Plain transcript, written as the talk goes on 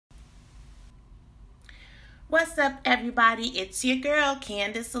What's up, everybody? It's your girl,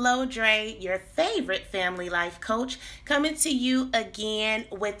 Candace Lodre, your favorite family life coach, coming to you again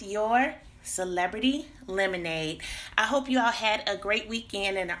with your Celebrity Lemonade. I hope you all had a great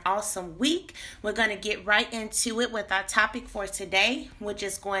weekend and an awesome week. We're going to get right into it with our topic for today, which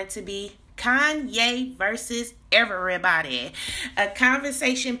is going to be Kanye versus everybody, a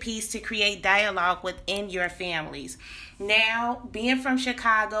conversation piece to create dialogue within your families. Now, being from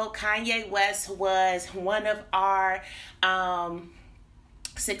Chicago, Kanye West was one of our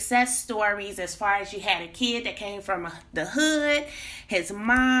success stories as far as you had a kid that came from the hood. His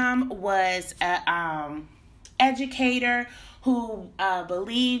mom was an educator who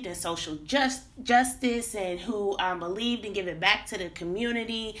believed in social justice and who believed in giving back to the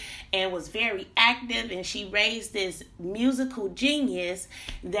community and was very active. And she raised this musical genius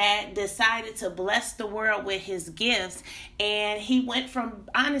that decided to bless the world with his gifts. And he went from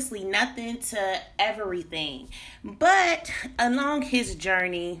honestly nothing to everything. But along his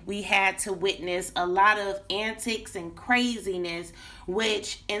journey, we had to witness a lot of antics and craziness,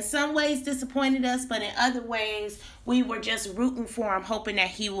 which in some ways disappointed us, but in other ways, we were just rooting for him, hoping that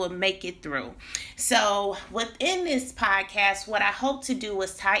he would make it through. So within this podcast, what I hope to do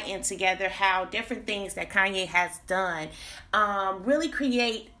is tie in together how different things that Kanye has done really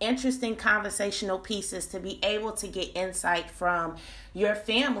create interesting conversational pieces to be able to get insight from your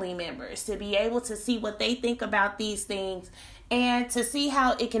family members, to be able to see what they think about these things, and to see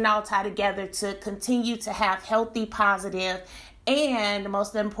how it can all tie together to continue to have healthy, positive, and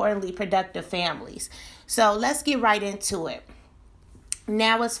most importantly, productive families. So let's get right into it.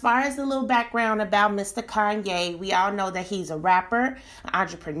 Now, as far as a little background about Mr. Kanye, we all know that he's a rapper, an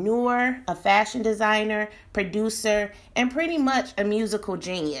entrepreneur, a fashion designer, producer, and pretty much a musical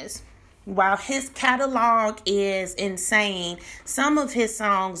genius. While his catalog is insane, some of his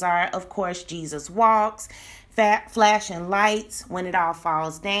songs are, of course, Jesus Walks, Flashing Lights, When It All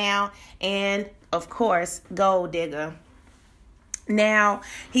Falls Down, and, of course, Gold Digger. Now,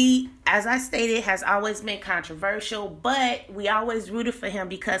 he, as I stated, has always been controversial, but we always rooted for him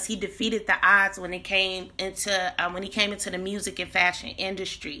because he defeated the odds when it came into the music and fashion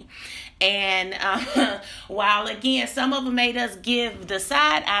industry. And while again, some of them made us give the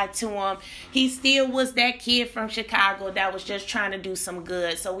side eye to him, he still was that kid from Chicago that was just trying to do some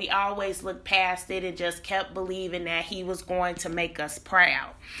good. So we always looked past it and just kept believing that he was going to make us proud.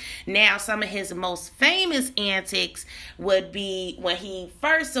 Now, some of his most famous antics would be when he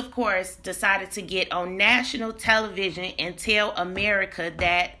first, of course, decided to get on national television and tell America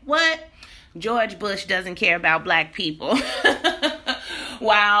that George Bush doesn't care about black people.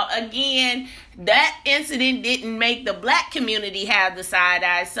 While, again, that incident didn't make the black community have the side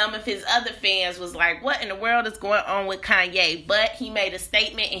eye. Some of his other fans was like, what in the world is going on with Kanye? But he made a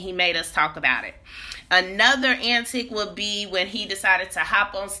statement and he made us talk about it. Another antic would be when he decided to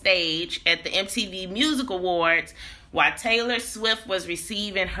hop on stage at the MTV Music Awards while Taylor Swift was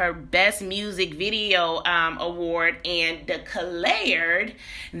receiving her Best Music Video award and declared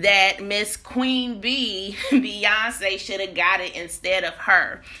that Miss Queen Bee, Beyonce, should have got it instead of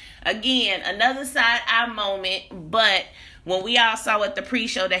her. Again, another side-eye moment, but when we all saw at the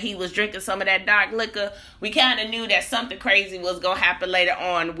pre-show that he was drinking some of that dark liquor, we kind of knew that something crazy was going to happen later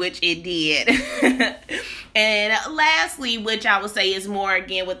on, which it did. And lastly, which I would say is more,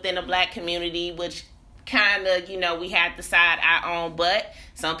 again, within the black community, which kind of, we had the side eye on, but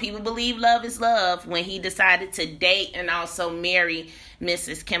some people believe love is love, when he decided to date and also marry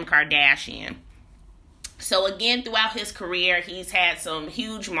Mrs. Kim Kardashian. So again, throughout his career, he's had some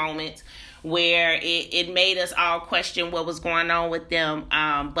huge moments where it made us all question what was going on with them.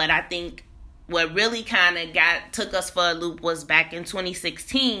 But I think what really kind of took us for a loop was back in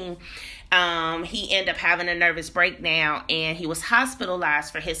 2016. He ended up having a nervous breakdown and he was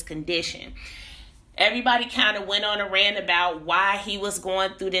hospitalized for his condition. Everybody kind of went on a rant about why he was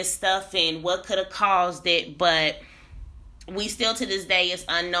going through this stuff and what could have caused it, but we still to this day is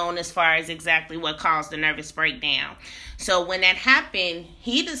unknown as far as exactly what caused the nervous breakdown. So when that happened,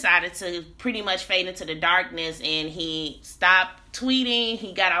 he decided to pretty much fade into the darkness and he stopped tweeting.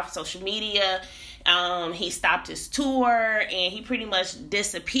 He got off social media. He stopped his tour and he pretty much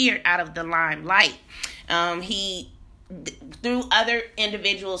disappeared out of the limelight. Through other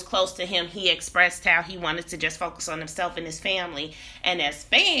individuals close to him, he expressed how he wanted to just focus on himself and his family. And as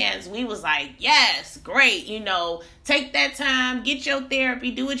fans, we was like, yes, great. Take that time, get your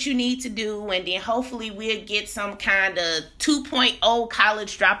therapy, do what you need to do. And then hopefully we'll get some kind of 2.0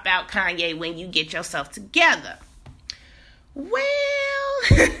 college dropout Kanye when you get yourself together. Well,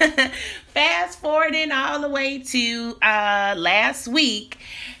 fast forwarding all the way to last week,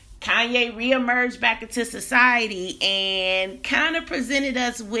 Kanye reemerged back into society and kind of presented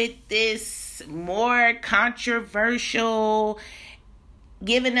us with this more controversial,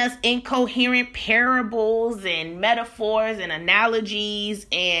 giving us incoherent parables and metaphors and analogies,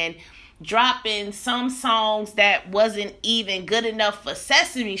 and dropping some songs that wasn't even good enough for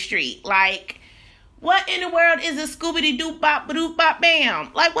Sesame Street. Like, what in the world is a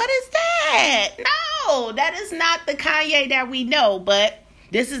Scooby-Doo-Bop-Ba-Doo-Bop-Bam? Like, what is that? No, that is not the Kanye that we know, but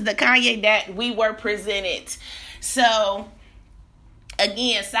this is the Kanye that we were presented. So,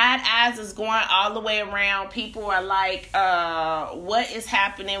 again, side eyes is going all the way around. People are like, what is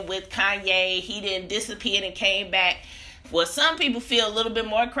happening with Kanye? He didn't disappear and came back. Well, some people feel a little bit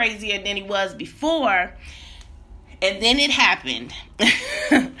more crazier than he was before. And then it happened.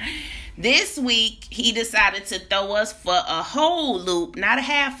 This week, he decided to throw us for a whole loop, not a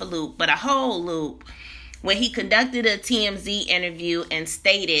half a loop, but a whole loop, when he conducted a TMZ interview and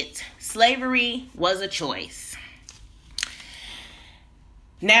stated slavery was a choice.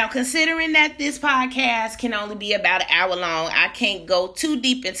 Now, considering that this podcast can only be about an hour long, I can't go too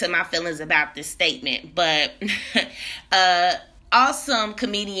deep into my feelings about this statement, but awesome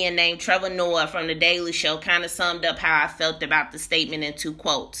comedian named Trevor Noah from The Daily Show kind of summed up how I felt about the statement in 2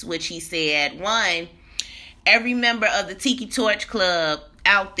 quotes, which he said, 1, every member of the Tiki Torch Club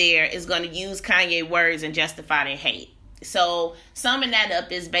out there is going to use Kanye words and justify their hate. So summing that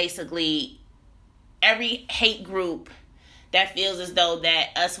up is basically every hate group that feels as though that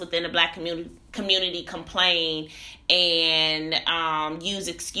us within the Black community complain and use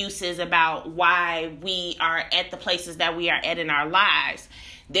excuses about why we are at the places that we are at in our lives.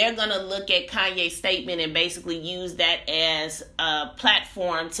 They're going to look at Kanye's statement and basically use that as a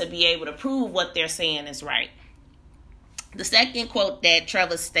platform to be able to prove what they're saying is right. The second quote that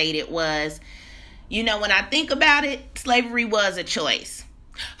Trevor stated was, when I think about it, slavery was a choice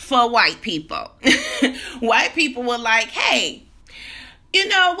for white people. White people were like, hey,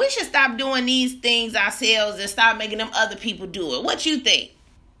 we should stop doing these things ourselves and stop making them other people do it. What you think?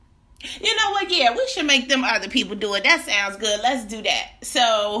 You know what? Yeah, we should make them other people do it. That sounds good. Let's do that.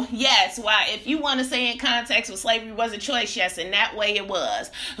 So, yes, if you want to say in context with slavery was a choice, yes, in that way it was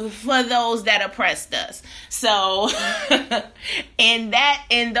for those that oppressed us. So, in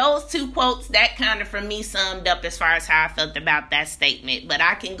those 2 quotes, that kind of for me summed up as far as how I felt about that statement. But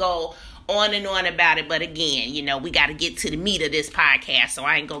I can go on and on about it. But again, we got to get to the meat of this podcast, so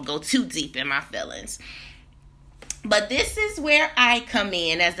I ain't going to go too deep in my feelings. But this is where I come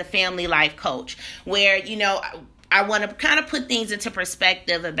in as a family life coach, where, I want to kind of put things into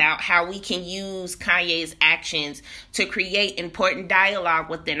perspective about how we can use Kanye's actions to create important dialogue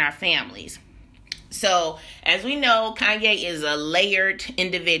within our families. So, as we know, Kanye is a layered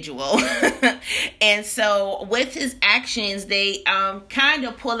individual. And so, with his actions, they kind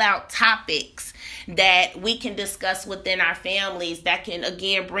of pull out topics that we can discuss within our families that can,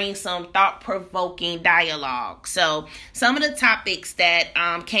 again, bring some thought-provoking dialogue. So, some of the topics that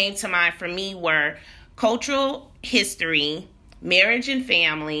came to mind for me were cultural history, marriage and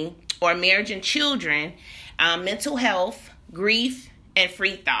family, or marriage and children, mental health, grief, and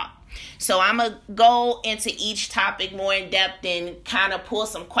free thought. So I'm going to go into each topic more in depth and kind of pull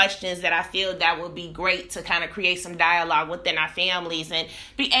some questions that I feel that would be great to kind of create some dialogue within our families and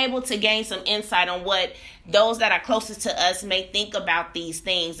be able to gain some insight on what those that are closest to us may think about these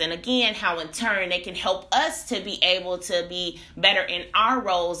things. And again, how in turn they can help us to be able to be better in our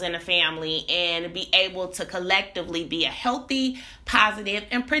roles in a family and be able to collectively be a healthy, positive,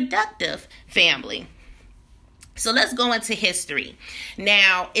 and productive family. So let's go into history.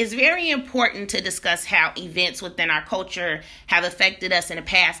 Now, it's very important to discuss how events within our culture have affected us in the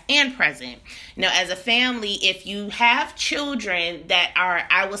past and present. As a family, if you have children that are,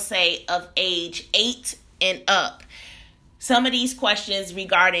 I would say, of age 8 and up, some of these questions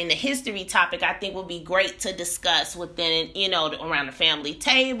regarding the history topic, I think would be great to discuss within, around the family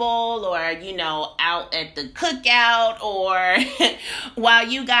table or, out at the cookout or while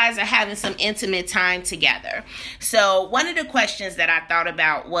you guys are having some intimate time together. So one of the questions that I thought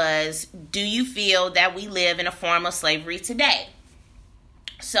about was, do you feel that we live in a form of slavery today?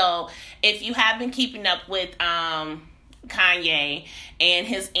 So if you have been keeping up with Kanye and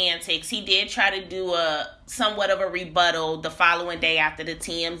his antics, he did try to do somewhat of a rebuttal the following day after the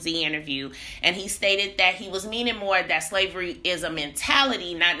TMZ interview, and he stated that he was meaning more that slavery is a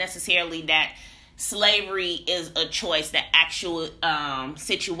mentality, not necessarily that slavery is a choice. The actual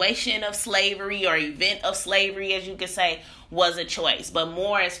situation of slavery or event of slavery, as you could say, was a choice, but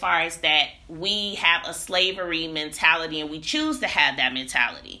more as far as that we have a slavery mentality and we choose to have that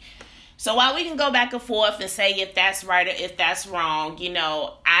mentality. So while we can go back and forth and say if that's right or if that's wrong,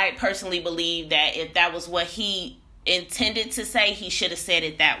 I personally believe that if that was what he intended to say, he should have said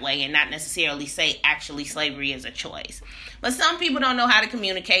it that way and not necessarily say actually slavery is a choice. But some people don't know how to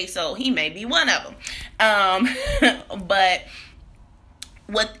communicate, so he may be one of them. But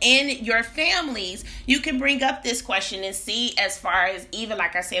within your families, you can bring up this question and see, as far as even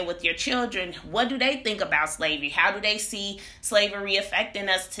like I said with your children, what do they think about slavery? How do they see slavery affecting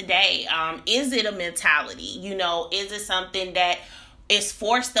us today? Is it a mentality? Is it something that is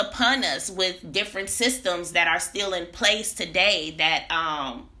forced upon us with different systems that are still in place today that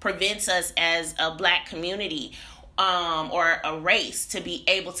prevents us as a Black community or a race to be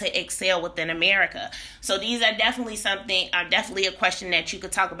able to excel within America? So these are definitely definitely a question that you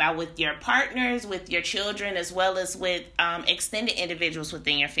could talk about with your partners, with your children, as well as with extended individuals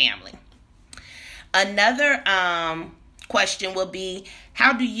within your family. Another question will be,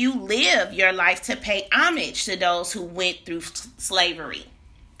 how do you live your life to pay homage to those who went through slavery?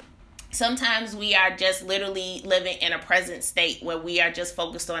 Sometimes we are just literally living in a present state where we are just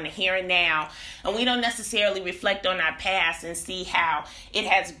focused on the here and now, and we don't necessarily reflect on our past and see how it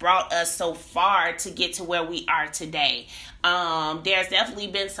has brought us so far to get to where we are today. There's definitely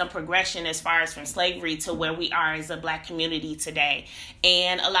been some progression as far as from slavery to where we are as a Black community today.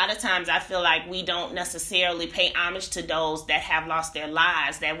 And a lot of times I feel like we don't necessarily pay homage to those that have lost their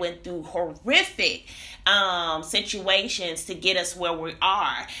lives, that went through horrific situations to get us where we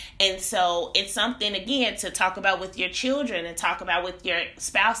are. And so it's something, again, to talk about with your children and talk about with your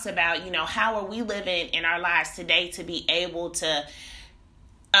spouse about, how are we living in our lives today to be able to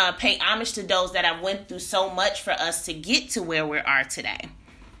pay homage to those that have went through so much for us to get to where we are today.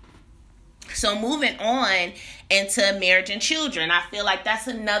 So moving on into marriage and children, I feel like that's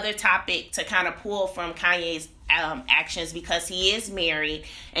another topic to kind of pull from Kanye's actions, because he is married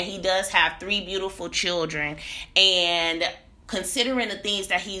and he does have 3 beautiful children. And considering the things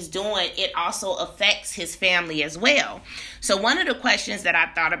that he's doing, it also affects his family as well. So one of the questions that I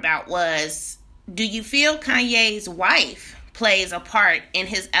thought about was, do you feel Kanye's wife plays a part in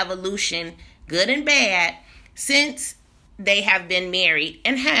his evolution, good and bad, since they have been married,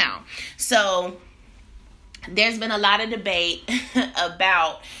 and how? So there's been a lot of debate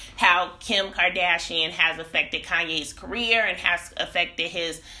about how Kim Kardashian has affected Kanye's career and has affected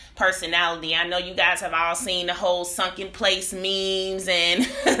his personality. I know you guys have all seen the whole sunken place memes and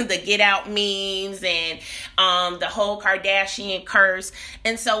the get out memes and the whole Kardashian curse.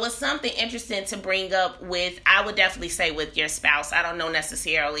 And so it's something interesting to bring up with, I would definitely say, with your spouse. I don't know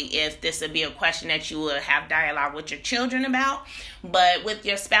necessarily if this would be a question that you would have dialogue with your children about, but with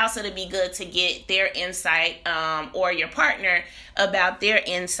your spouse, it'd be good to get their insight or your partner about their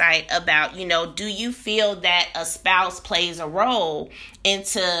insight about, do you feel that a spouse plays a role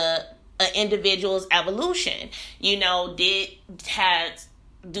into an individual's evolution? Do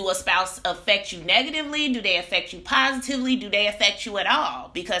a spouse affect you negatively? Do they affect you positively? Do they affect you at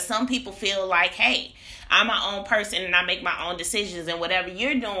all? Because some people feel like, hey, I'm my own person and I make my own decisions, and whatever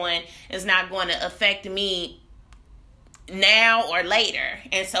you're doing is not going to affect me now or later.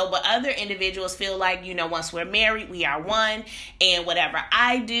 And so, but other individuals feel like, once we're married, we are one, and whatever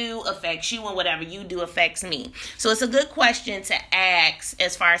I do affects you and whatever you do affects me. So it's a good question to ask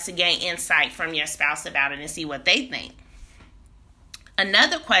as far as to gain insight from your spouse about it and see what they think.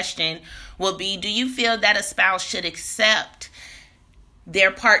 Another question will be, do you feel that a spouse should accept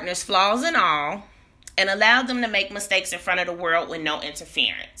their partner's flaws and all and allow them to make mistakes in front of the world with no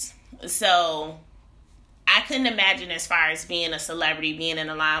interference? So I couldn't imagine, as far as being a celebrity, being in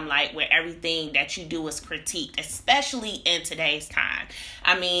the limelight where everything that you do is critiqued, especially in today's time.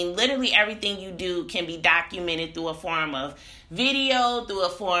 I mean, literally everything you do can be documented through a form of video, through a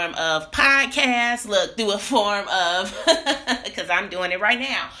form of podcast, through a form of, because I'm doing it right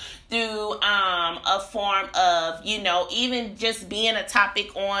now, through a form of, even just being a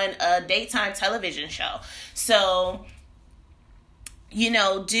topic on a daytime television show. So, as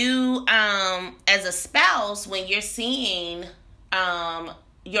a spouse, when you're seeing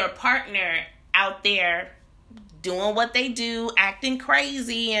your partner out there doing what they do, acting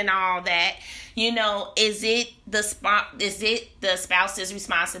crazy and all that, is it the spouse's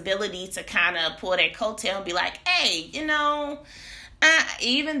responsibility to kind of pull their coattail and be like, hey,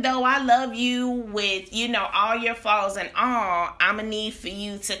 even though I love you with, all your flaws and all, I'm going to need for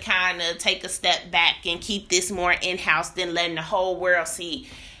you to kind of take a step back and keep this more in-house than letting the whole world see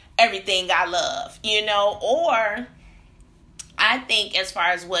everything I love, Or I think as far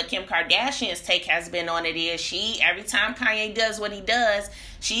as what Kim Kardashian's take has been on it is every time Kanye does what he does,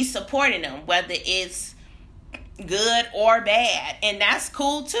 she's supporting him, whether it's good or bad, and that's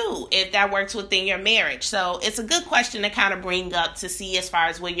cool too if that works within your marriage. So it's a good question to kind of bring up to see as far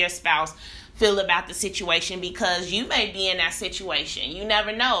as what your spouse feel about the situation, because you may be in that situation. You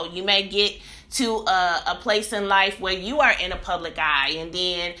never know. You may get to a place in life where you are in a public eye, and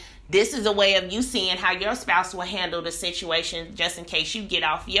then this is a way of you seeing how your spouse will handle the situation, just in case you get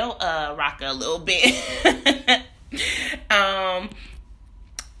off your rocker a little bit.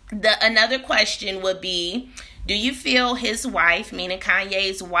 Another question would be, do you feel his wife, meaning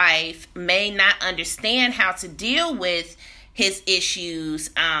Kanye's wife, may not understand how to deal with his issues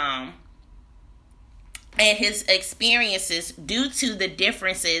and his experiences due to the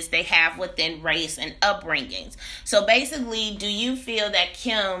differences they have within race and upbringings? So basically, do you feel that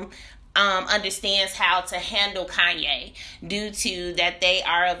Kim understands how to handle Kanye due to that they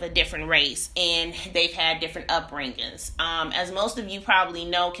are of a different race and they've had different upbringings? As most of you probably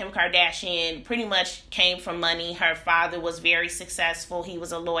know, Kim Kardashian pretty much came from money. Her father was very successful. He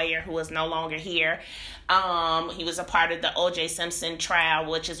was a lawyer who is no longer here. He was a part of the O.J. Simpson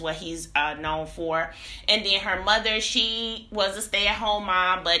trial, which is what he's known for. And then her mother, she was a stay-at-home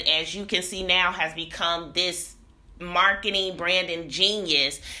mom, but as you can see now, has become this marketing branding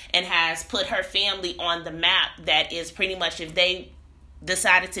genius and has put her family on the map. That is pretty much, if they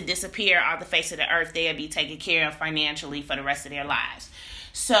decided to disappear off the face of the earth, they'll be taken care of financially for the rest of their lives.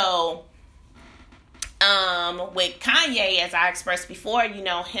 So with Kanye, as I expressed before, him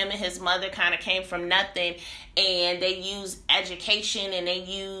and his mother kind of came from nothing, and they used education, and they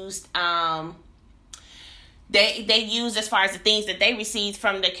used They use as far as the things that they received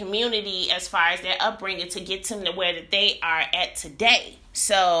from the community as far as their upbringing to get to where that they are at today.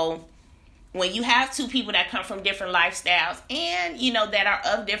 So when you have two people that come from different lifestyles and, that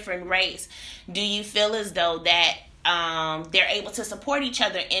are of different race, do you feel as though that they're able to support each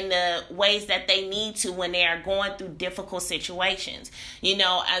other in the ways that they need to when they are going through difficult situations?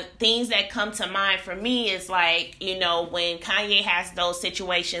 Things that come to mind for me is like, when Kanye has those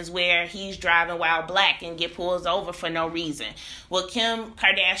situations where he's driving while black and get pulled over for no reason. Well, Kim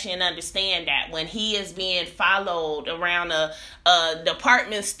Kardashian understand that when he is being followed around a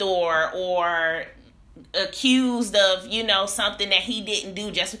department store or accused of, something that he didn't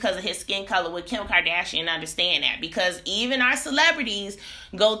do just because of his skin color, with Kim Kardashian understand that, because even our celebrities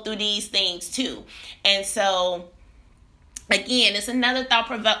go through these things too. And so, again, it's another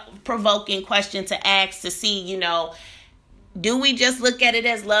thought-provoking question to ask to see, do we just look at it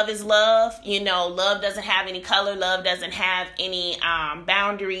as love is love? Love doesn't have any color. Love doesn't have any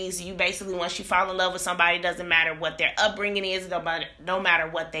boundaries. You basically, once you fall in love with somebody, it doesn't matter what their upbringing is, no matter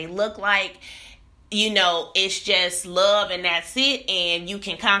what they look like. It's just love and that's it, and you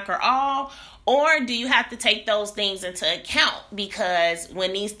can conquer all? Or do you have to take those things into account? Because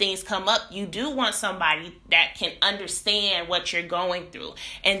when these things come up, you do want somebody that can understand what you're going through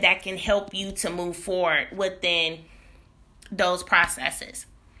and that can help you to move forward within those processes.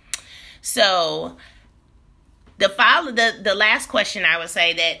 So the last question I would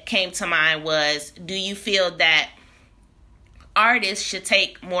say that came to mind was, do you feel that artists should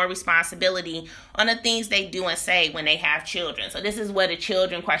take more responsibility on the things they do and say when they have children? So this is where the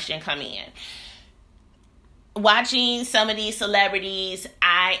children question come in. Watching some of these celebrities,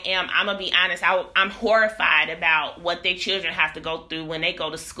 I'm gonna be honest, I'm horrified about what their children have to go through when they go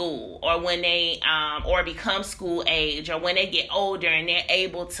to school, or when they or become school age, or when they get older and they're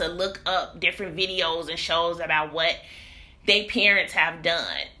able to look up different videos and shows about what they parents have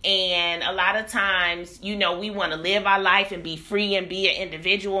done. And a lot of times, we want to live our life and be free and be an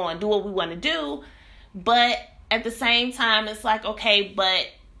individual and do what we want to do. But at the same time, it's like, okay, but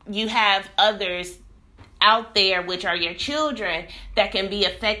you have others out there, which are your children, that can be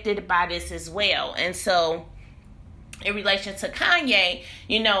affected by this as well. And so in relation to Kanye,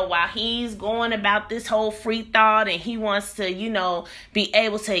 while he's going about this whole free thought and he wants to, be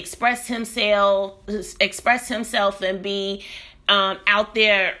able to express himself and be out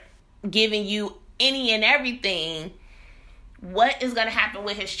there giving you any and everything, what is going to happen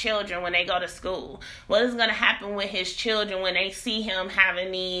with his children when they go to school? What is going to happen with his children when they see him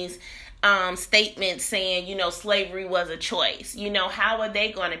having these statements saying, slavery was a choice? How are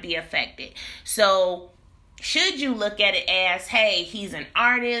they going to be affected? So should you look at it as, hey, he's an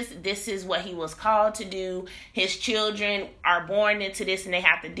artist, this is what he was called to do, his children are born into this and they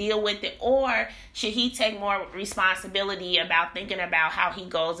have to deal with it? Or should he take more responsibility about thinking about how he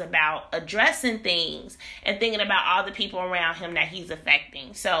goes about addressing things and thinking about all the people around him that he's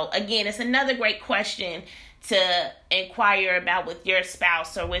affecting? So again, it's another great question to inquire about with your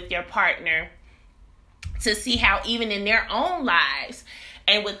spouse or with your partner, to see how even in their own lives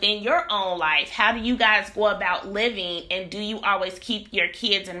and within your own life, how do you guys go about living, and do you always keep your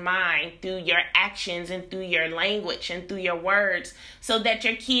kids in mind through your actions and through your language and through your words so that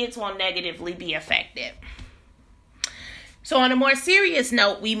your kids won't negatively be affected? So on a more serious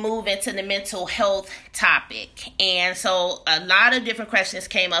note, we move into the mental health topic. And so a lot of different questions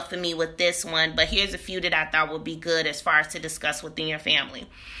came up for me with this one, but here's a few that I thought would be good as far as to discuss within your family.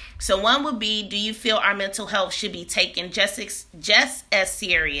 So one would be, do you feel our mental health should be taken just as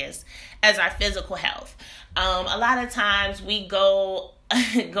serious as our physical health? A lot of times we go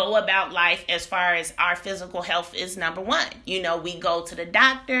about life as far as our physical health is number one. You know, we go to the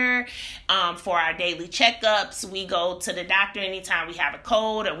doctor for our daily checkups. We go to the doctor anytime we have a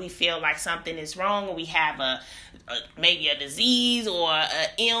cold or we feel like something is wrong, or we have maybe a disease or an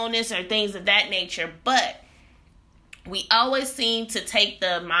illness or things of that nature. But we always seem to take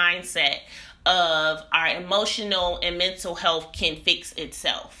the mindset of our emotional and mental health can fix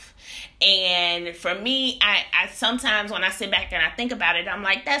itself. And for me, I sometimes when I sit back and I think about it, I'm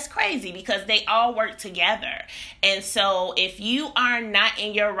like, that's crazy, because they all work together. And so if you are not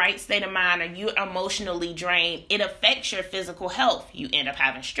in your right state of mind, or you're emotionally drained, it affects your physical health. You end up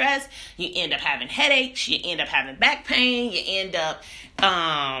having stress, you end up having headaches, you end up having back pain, you end up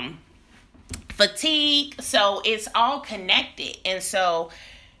fatigue. So it's all connected. And so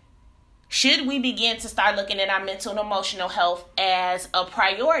should we begin to start looking at our mental and emotional health as a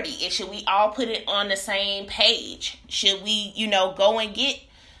priority? And should we all put it on the same page? Should we, go and get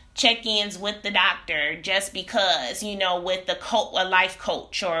check-ins with the doctor just because, with a life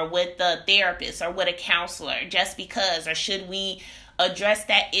coach or with the therapist or with a counselor just because? Or should we address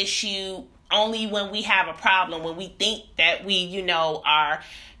that issue only when we have a problem, when we think that we, are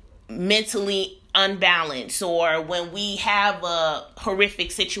mentally unbalanced, or when we have a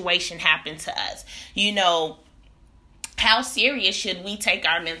horrific situation happen to us? How serious should we take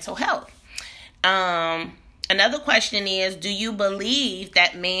our mental health? Another question is, do you believe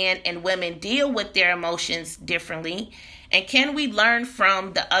that men and women deal with their emotions differently? And can we learn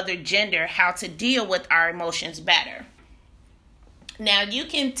from the other gender how to deal with our emotions better? Now, you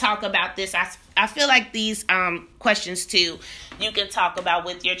can talk about this. I feel like these questions, too, you can talk about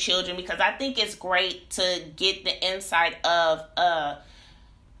with your children, because I think it's great to get the insight of a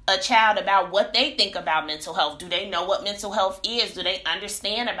child about what they think about mental health. Do they know what mental health is? Do they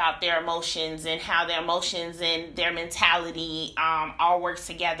understand about their emotions and how their emotions and their mentality all works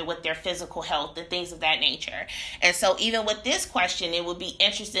together with their physical health and things of that nature? And so even with this question, it would be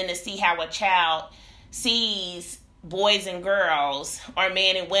interesting to see how a child sees boys and girls, or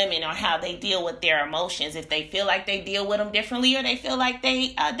men and women, on how they deal with their emotions, if they feel like they deal with them differently, or they feel like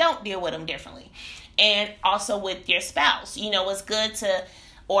they don't deal with them differently. And also with your spouse, it's good to,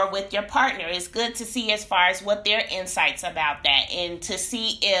 or with your partner, it's good to see as far as what their insights about that, and to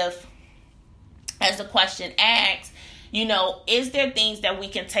see if, as the question asks, is there things that we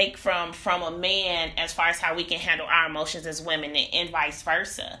can take from a man as far as how we can handle our emotions as women, and vice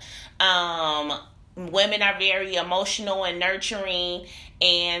versa. Women are very emotional and nurturing,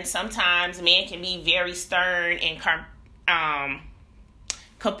 and sometimes men can be very stern and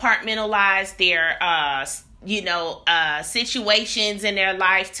compartmentalize their situations in their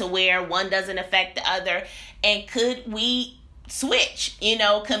life to where one doesn't affect the other. And could we switch?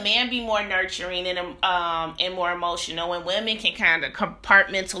 Can men be more nurturing and more emotional, and women can kind of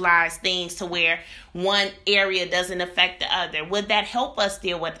compartmentalize things to where one area doesn't affect the other? Would that help us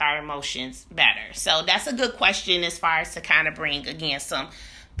deal with our emotions better? So that's a good question as far as to kind of bring, again, some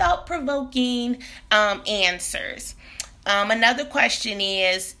thought-provoking answers. Another question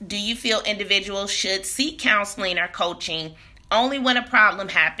is, do you feel individuals should seek counseling or coaching only when a problem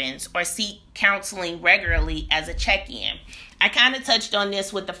happens, or seek counseling regularly as a check-in? I kind of touched on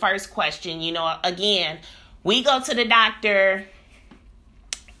this with the first question. Again, we go to the doctor,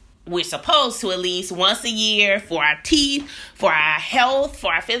 we're supposed to, at least once a year, for our teeth, for our health,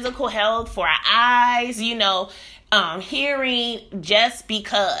 for our physical health, for our eyes, hearing, just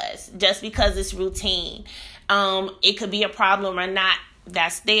because it's routine. It could be a problem or not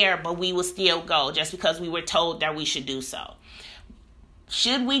that's there, but we will still go just because we were told that we should do so.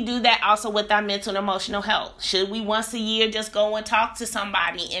 Should we do that also with our mental and emotional health? Should we once a year just go and talk to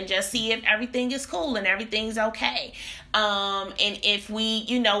somebody and just see if everything is cool and everything's okay? And if we,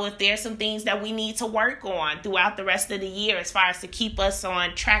 if there's some things that we need to work on throughout the rest of the year as far as to keep us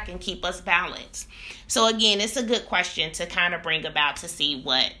on track and keep us balanced. So again, it's a good question to kind of bring about to see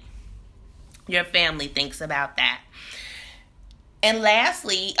what your family thinks about that. And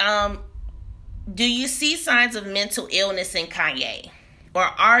lastly, do you see signs of mental illness in Kanye? or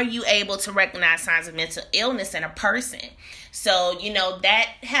are you able to recognize signs of mental illness in a person? So, that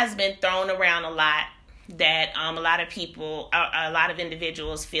has been thrown around a lot, that a lot of people, a lot of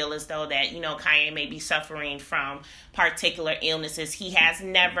individuals feel as though that, Kanye may be suffering from particular illnesses. He has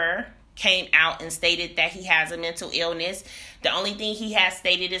never came out and stated that he has a mental illness. The only thing he has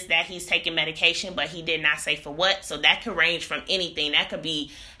stated is that he's taking medication, but he did not say for what. So that could range from anything. That could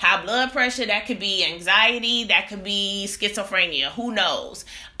be high blood pressure, that could be anxiety, that could be schizophrenia, who knows?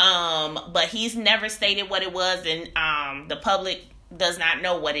 But he's never stated what it was, and the public does not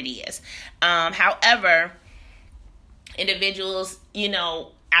know what it is. However, individuals,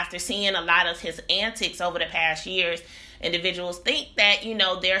 after seeing a lot of his antics over the past years, individuals think that,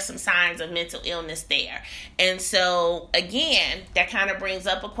 there are some signs of mental illness there. And so, again, that kind of brings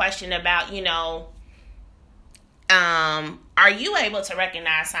up a question about, are you able to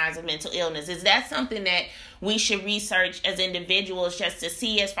recognize signs of mental illness? Is that something that we should research as individuals just to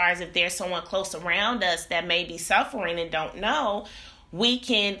see, as far as if there's someone close around us that may be suffering and don't know? We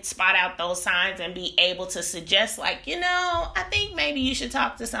can spot out those signs and be able to suggest, like, I think maybe you should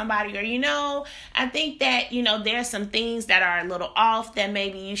talk to somebody, or, I think that, there's some things that are a little off that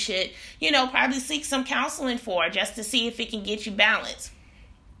maybe you should, probably seek some counseling for, just to see if it can get you balanced.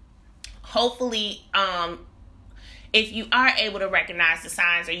 Hopefully, if you are able to recognize the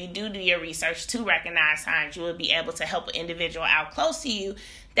signs, or you do your research to recognize signs, you will be able to help an individual out close to you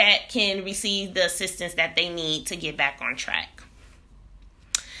that can receive the assistance that they need to get back on track.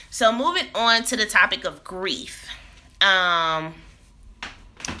 So moving on to the topic of grief.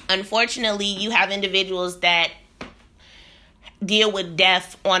 Unfortunately, you have individuals that deal with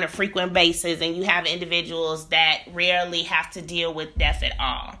death on a frequent basis, and you have individuals that rarely have to deal with death at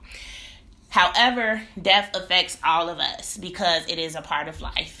all. However, death affects all of us because it is a part of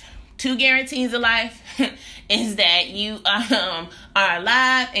life. 2 guarantees of life is that you are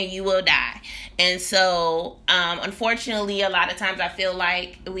alive and you will die. And so, unfortunately, a lot of times I feel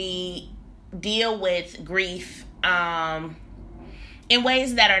like we deal with grief in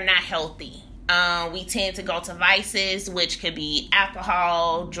ways that are not healthy. We tend to go to vices, which could be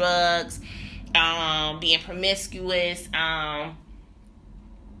alcohol, drugs, being promiscuous.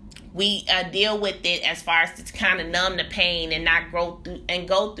 We deal with it as far as to kind of numb the pain and not go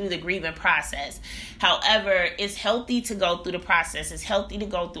through the grieving process. However, it's healthy to go through the process. It's healthy to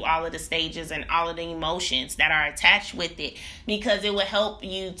go through all of the stages and all of the emotions that are attached with it, because it will help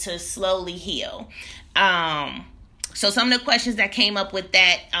you to slowly heal. So some of the questions that came up with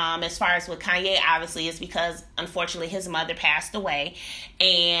that, as far as with Kanye, obviously, is because, unfortunately, his mother passed away.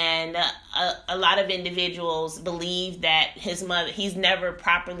 And a lot of individuals believe that he's never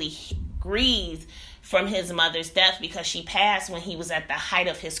properly grieved from his mother's death because she passed when he was at the height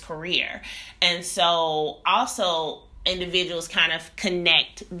of his career. And so also individuals kind of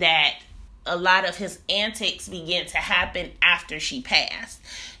connect that a lot of his antics began to happen after she passed.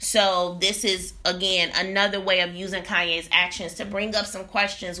 So this is, again, another way of using Kanye's actions to bring up some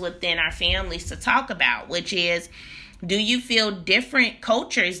questions within our families to talk about, which is, do you feel different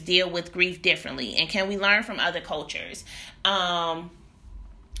cultures deal with grief differently? And can we learn from other cultures?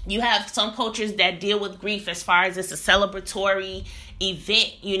 You have some cultures that deal with grief as far as it's a celebratory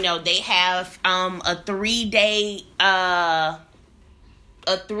event. They have a 3-day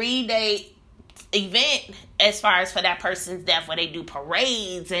event as far as for that person's death, where they do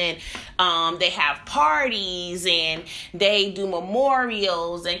parades and they have parties and they do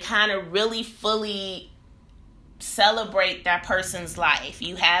memorials and kind of really fully celebrate that person's life.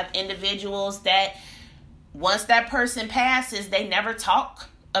 You have individuals that once that person passes, they never talk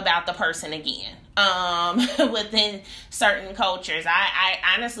about the person again. Within certain cultures, I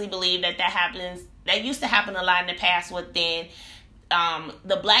honestly believe that happens. That used to happen a lot in the past within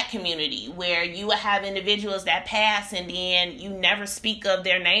the Black community, where you would have individuals that pass and then you never speak of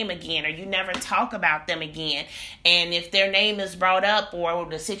their name again, or you never talk about them again. And if their name is brought up, or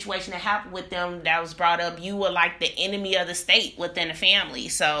the situation that happened with them that was brought up, you were like the enemy of the state within the family.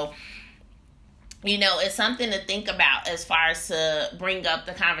 So, it's something to think about as far as to bring up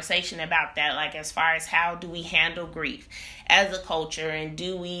the conversation about that, like as far as how do we handle grief as a culture, and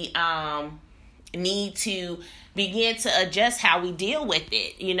do we need to begin to adjust how we deal with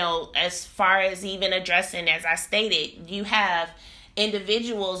it. As far as even addressing, as I stated, you have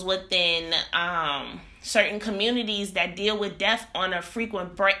individuals within certain communities that deal with death on a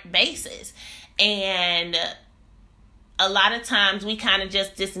frequent basis. And a lot of times we kind of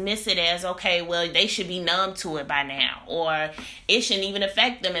just dismiss it as, okay, well, they should be numb to it by now, or it shouldn't even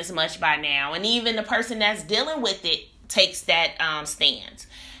affect them as much by now. And even the person that's dealing with it takes that stance.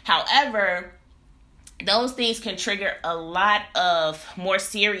 However, those things can trigger a lot of more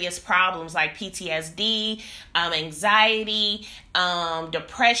serious problems like PTSD, anxiety,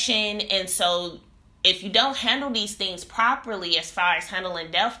 depression. And so if you don't handle these things properly, as far as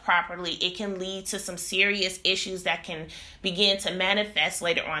handling death properly, it can lead to some serious issues that can begin to manifest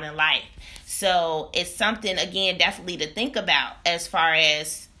later on in life. So it's something, again, definitely to think about as far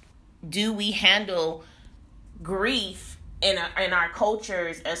as, do we handle grief in our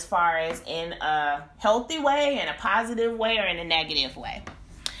cultures as far as in a healthy way, in a positive way, or in a negative way?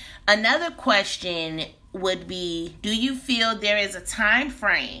 Another question would be, do you feel there is a time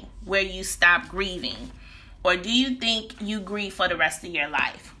frame where you stop grieving, or do you think you grieve for the rest of your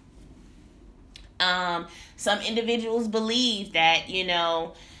life? Some individuals believe that, you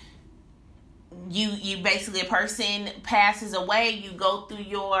basically, a person passes away, you go through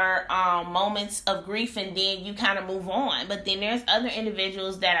your moments of grief, and then you kind of move on. But then there's other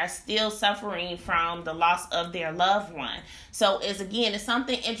individuals that are still suffering from the loss of their loved one. So it's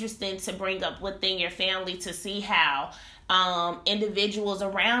something interesting to bring up within your family to see how individuals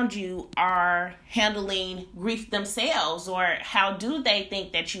around you are handling grief themselves, or how do they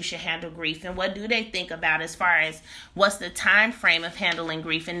think that you should handle grief, and what do they think about as far as what's the time frame of handling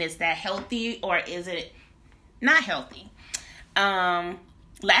grief, and is that healthy or is it not healthy?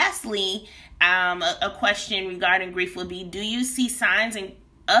 Lastly, a question regarding grief would be, do you see signs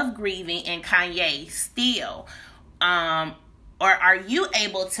of grieving in Kanye still, or are you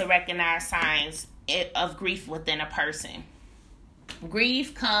able to recognize signs of grief within a person?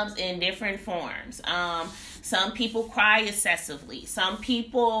 Grief comes in different forms. Some people cry excessively. Some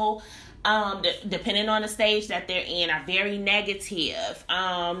people, depending on the stage that they're in, are very negative.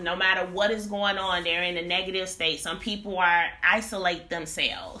 No matter what is going on, they're in a negative state. Some people isolate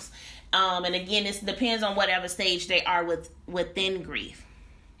themselves. And again, this depends on whatever stage they are within grief.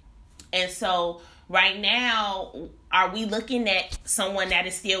 And so right now, are we looking at someone that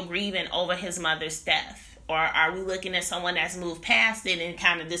is still grieving over his mother's death? Or are we looking at someone that's moved past it and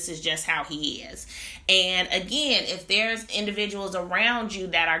kind of this is just how he is? And again, if there's individuals around you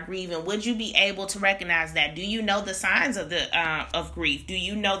that are grieving, would you be able to recognize that? Do you know the signs of grief? Do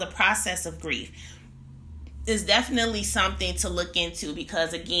you know the process of grief? It's definitely something to look into,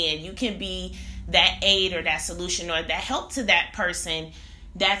 because again, you can be that aid or that solution or that help to that person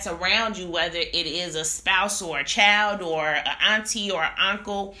that's around you, whether it is a spouse or a child or an auntie or an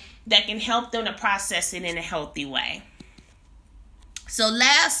uncle, that can help them to process it in a healthy way. So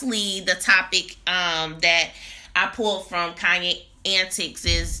lastly, the topic that I pulled from Kanye Antics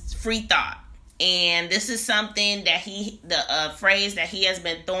is free thought. And this is something that the phrase that he has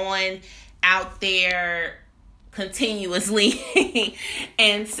been throwing out there continuously.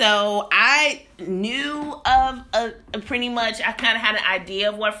 And so I knew of pretty much, I kind of had an idea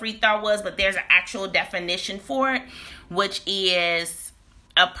of what free thought was, but there's an actual definition for it, which is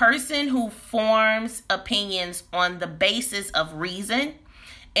a person who forms opinions on the basis of reason,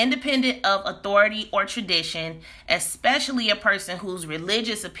 independent of authority or tradition, especially a person whose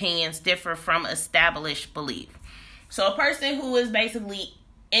religious opinions differ from established belief. So a person who is basically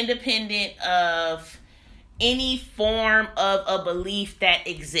independent of any form of a belief that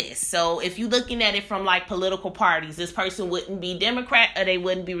exists. So if you're looking at it from like political parties, this person wouldn't be Democrat or they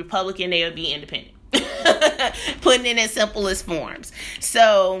wouldn't be Republican, they would be independent. Putting it in simplest forms.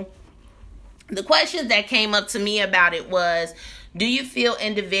 So the question that came up to me about it was, do you feel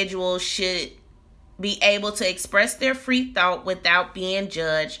individuals should be able to express their free thought without being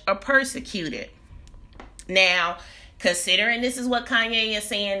judged or persecuted? Now, considering this is what Kanye is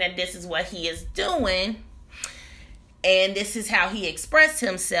saying, that this is what he is doing, and this is how he expressed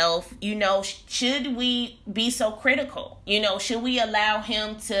himself, should we be so critical? Should we allow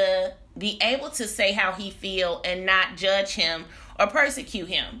him to be able to say how he feel and not judge him or persecute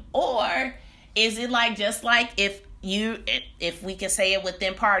him? Or is it just like if we can say it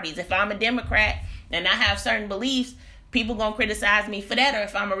within parties, if I'm a Democrat and I have certain beliefs, people gonna criticize me for that, or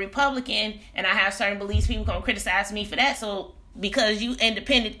if I'm a Republican and I have certain beliefs, people gonna criticize me for that. So because you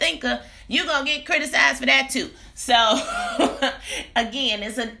independent thinker, you're gonna get criticized for that too. So again,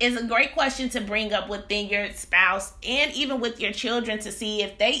 it's a great question to bring up within your spouse and even with your children, to see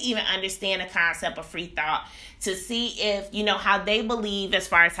if they even understand the concept of free thought, to see if how they believe as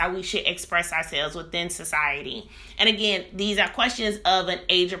far as how we should express ourselves within society. And again, these are questions of an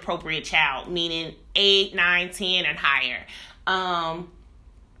age appropriate child, meaning 8, 9, 10 and higher.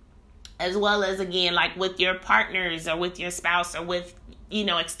 As well as, again, like with your partners or with your spouse or with,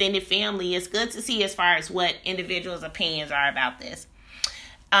 extended family, it's good to see as far as what individuals' opinions are about this.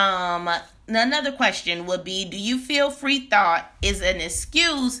 Another question would be, do you feel free thought is an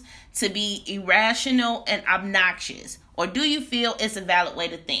excuse to be irrational and obnoxious? Or do you feel it's a valid way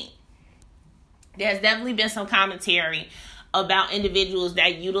to think? There's definitely been some commentary about individuals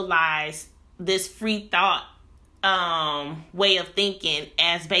that utilize this free thought way of thinking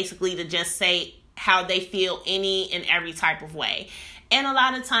as basically to just say how they feel any and every type of way. And a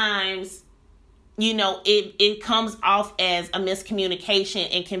lot of times, it comes off as a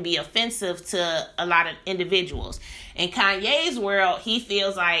miscommunication and can be offensive to a lot of individuals. In Kanye's world, he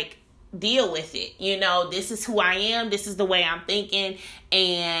feels like, deal with it. This is who I am. This is the way I'm thinking.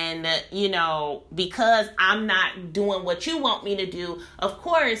 And, because I'm not doing what you want me to do, of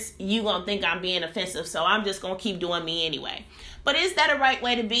course, you're going to think I'm being offensive. So I'm just going to keep doing me anyway. But is that a right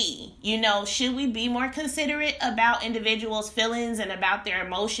way to be? Should we be more considerate about individuals' feelings and about their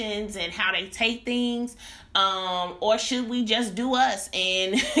emotions and how they take things? Or should we just do us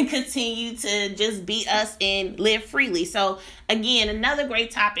and continue to just be us and live freely? So, again, another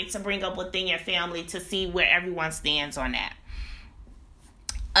great topic to bring up within your family to see where everyone stands on that.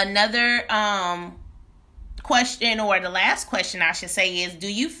 Another question, or the last question I should say, is,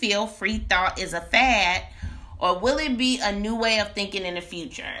 do you feel free thought is a fad? Or will it be a new way of thinking in the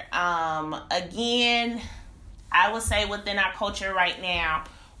future? Again, I would say within our culture right now,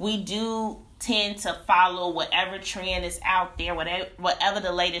 we do tend to follow whatever trend is out there, whatever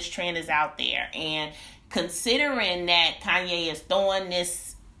the latest trend is out there. And considering that Kanye is throwing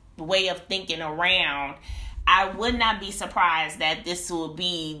this way of thinking around, I would not be surprised that this will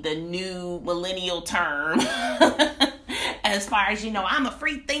be the new millennial term. As far as, I'm a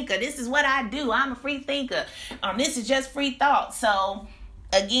free thinker. This is what I do. I'm a free thinker. This is just free thought. So,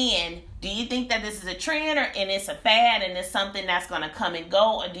 again, do you think that this is a trend and it's a fad and it's something that's going to come and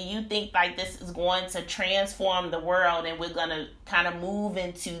go? Or do you think like this is going to transform the world and we're going to kind of move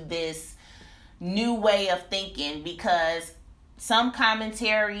into this new way of thinking? Because some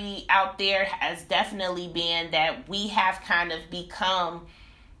commentary out there has definitely been that we have kind of become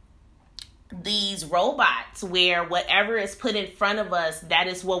these robots where whatever is put in front of us, that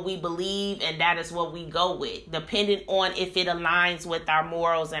is what we believe and that is what we go with, depending on if it aligns with our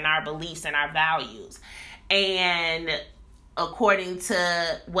morals and our beliefs and our values. And according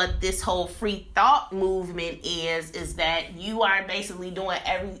to what this whole free thought movement is that you are basically doing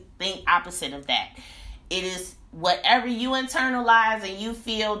everything opposite of that. It is whatever you internalize and you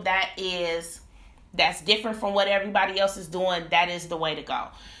feel that's different from what everybody else is doing, that is the way to go.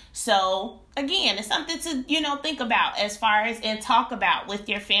 So, again, it's something to, think about as far as and talk about with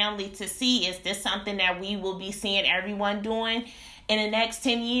your family to see, is this something that we will be seeing everyone doing in the next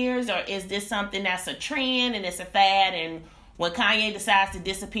 10 years? Or is this something that's a trend and it's a fad? And when Kanye decides to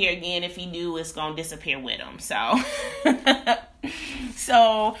disappear again, if he do, it's going to disappear with him. So,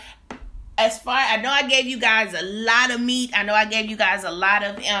 I know I gave you guys a lot of meat. I know I gave you guys a lot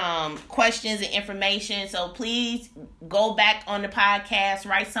of questions and information. So please go back on the podcast,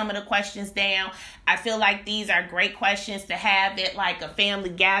 write some of the questions down. I feel like these are great questions to have at like a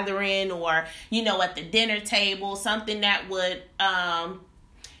family gathering or, at the dinner table, something that would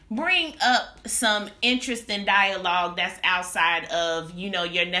bring up some interesting dialogue that's outside of,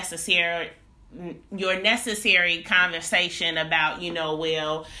 your necessary conversation about,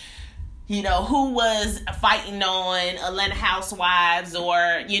 who was fighting on Atlanta Housewives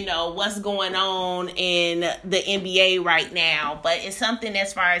or, what's going on in the NBA right now. But it's something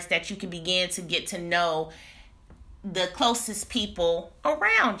as far as that you can begin to get to know the closest people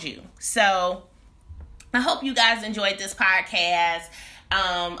around you. So I hope you guys enjoyed this podcast.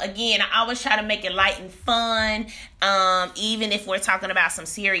 Again, I always try to make it light and fun. Even if we're talking about some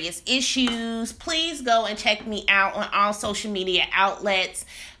serious issues, please go and check me out on all social media outlets.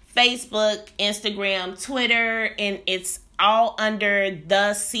 Facebook, Instagram, Twitter, and it's all under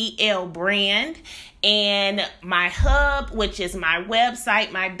the CL brand. And my hub, which is my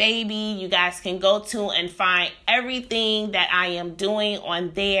website, my baby, you guys can go to and find everything that I am doing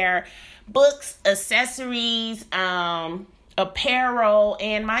on there. Books, accessories, apparel,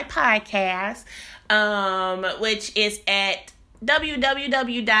 and my podcast, which is at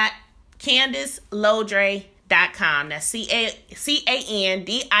www.CandiceLodre.com. That's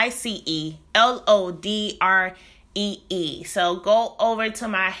CandiceLodree. So go over to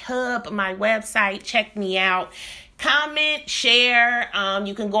my hub, my website, check me out. Comment, share.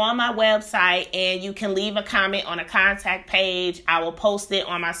 You can go on my website and you can leave a comment on a contact page. I will post it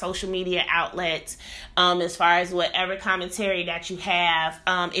on my social media outlets as far as whatever commentary that you have.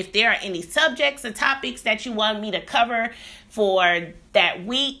 If there are any subjects or topics that you want me to cover for that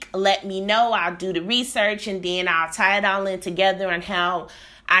week, let me know. I'll do the research and then I'll tie it all in together on how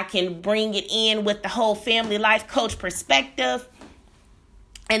I can bring it in with the whole family life coach perspective.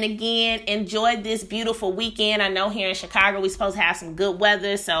 And again, enjoy this beautiful weekend. I know here in Chicago, we're supposed to have some good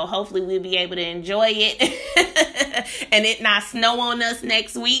weather, so hopefully we'll be able to enjoy it and it not snow on us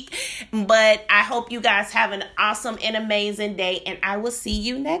next week. But I hope you guys have an awesome and amazing day, and I will see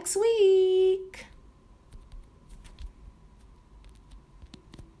you next week.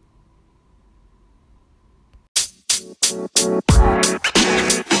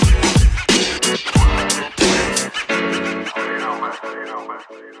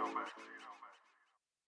 You know, man.